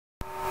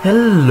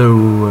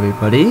Hello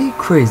everybody,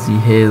 Crazy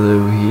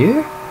Halo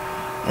here,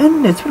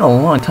 and it's been a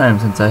long time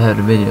since I had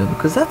a video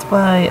because that's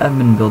why I've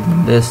been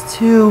building this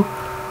too.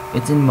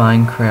 It's in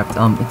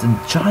Minecraft. It's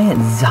a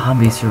giant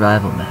zombie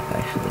survival map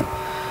actually,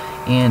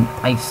 and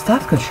I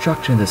stopped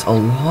construction of this a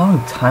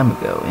long time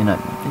ago, and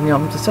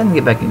I'm deciding to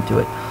get back into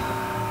it.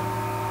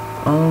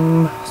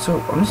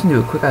 So I'm just gonna do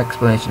a quick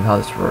explanation of how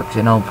this works,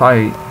 and I'll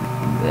probably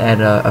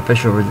add an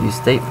official release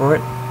date for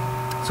it.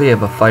 So you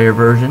have a fire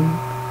version,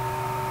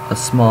 a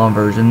small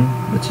version,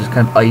 which is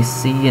kind of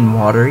icy and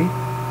watery,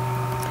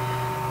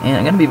 and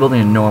I'm going to be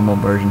building a normal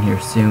version here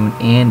soon,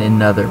 and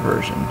another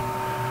version.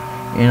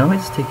 And let me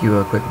just take you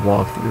a quick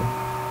walkthrough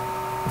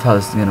of how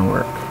this is going to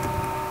work.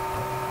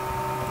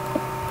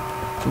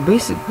 So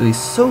basically,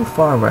 so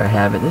far where I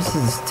have it, this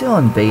is still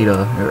in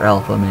beta, or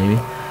alpha maybe,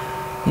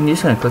 and you're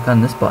just going to click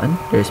on this button.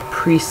 There's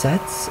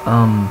presets,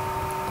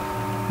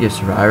 you have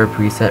survivor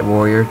preset,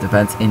 warrior,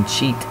 defense, and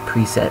cheat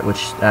preset,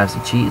 which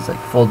obviously cheat is like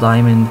full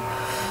diamond.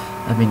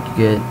 I think you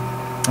get,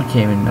 I can't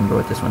even remember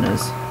what this one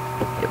is.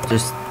 Yep,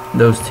 just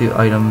those two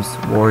items,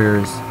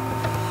 warriors,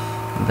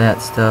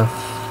 that stuff,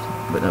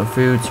 but no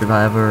food.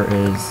 Survivor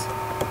is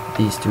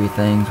these three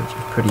things, which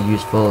is pretty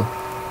useful,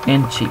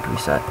 and cheat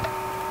preset,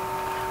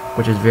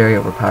 which is very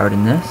overpowered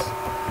in this.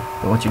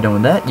 But once you're done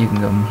with that, you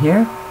can go in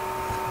here.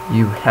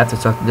 You have to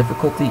select the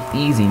difficulty,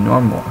 easy,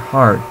 normal, or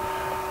hard,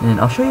 and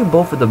I'll show you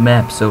both of the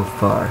maps so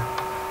far.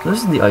 So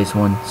this is the ice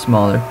one,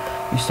 smaller.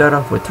 You start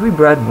off with 3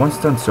 bread, 1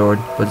 stone sword,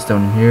 put a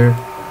stone in here.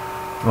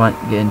 If you want,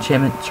 get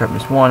enchantment,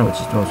 sharpness 1, which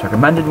is the most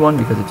recommended one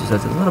because it just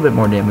does a little bit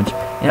more damage,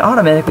 and it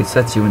automatically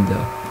sets you into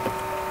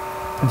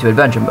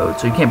adventure mode,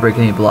 so you can't break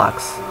any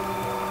blocks.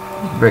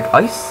 You can break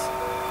ice,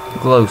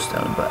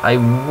 glowstone, but I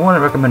want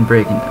to recommend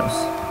breaking those.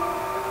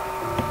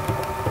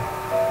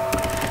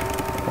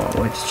 Oh,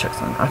 wait, just check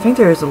something. I think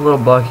there is a little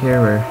bug here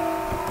where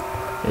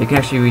you can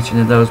actually reach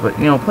into those, but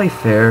play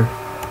fair.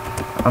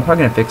 I'm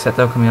probably gonna fix that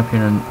though, coming up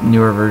here in a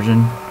newer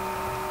version.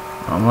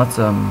 Let's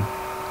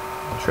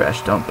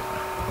trash dump.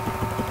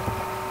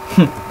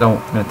 I'm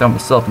gonna throw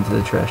myself into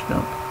the trash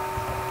dump.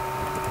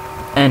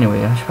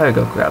 Anyway, I should probably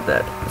go grab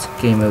that. It's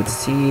game mode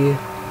C.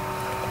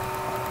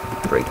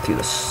 Break through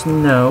the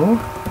snow.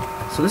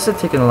 So this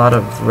is taking a lot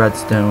of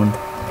redstone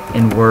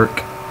and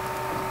work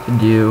to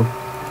do.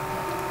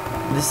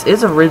 This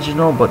is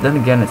original, but then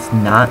again, it's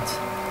not.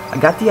 I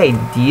got the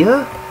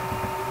idea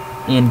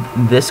in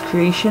this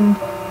creation,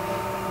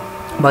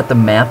 but the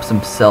maps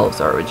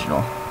themselves are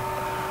original.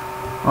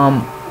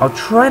 I'll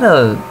try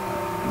to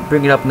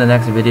bring it up in the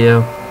next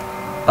video,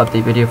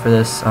 update video for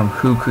this,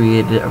 who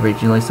created it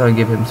originally, so I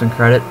give him some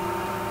credit.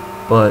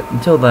 But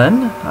until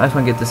then, I just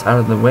want to get this out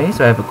of the way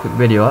so I have a quick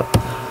video up.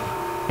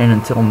 And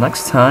until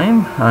next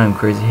time, I'm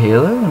Crazy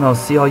Halo, and I'll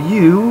see all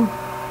you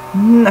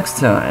next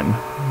time.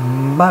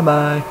 Bye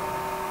bye.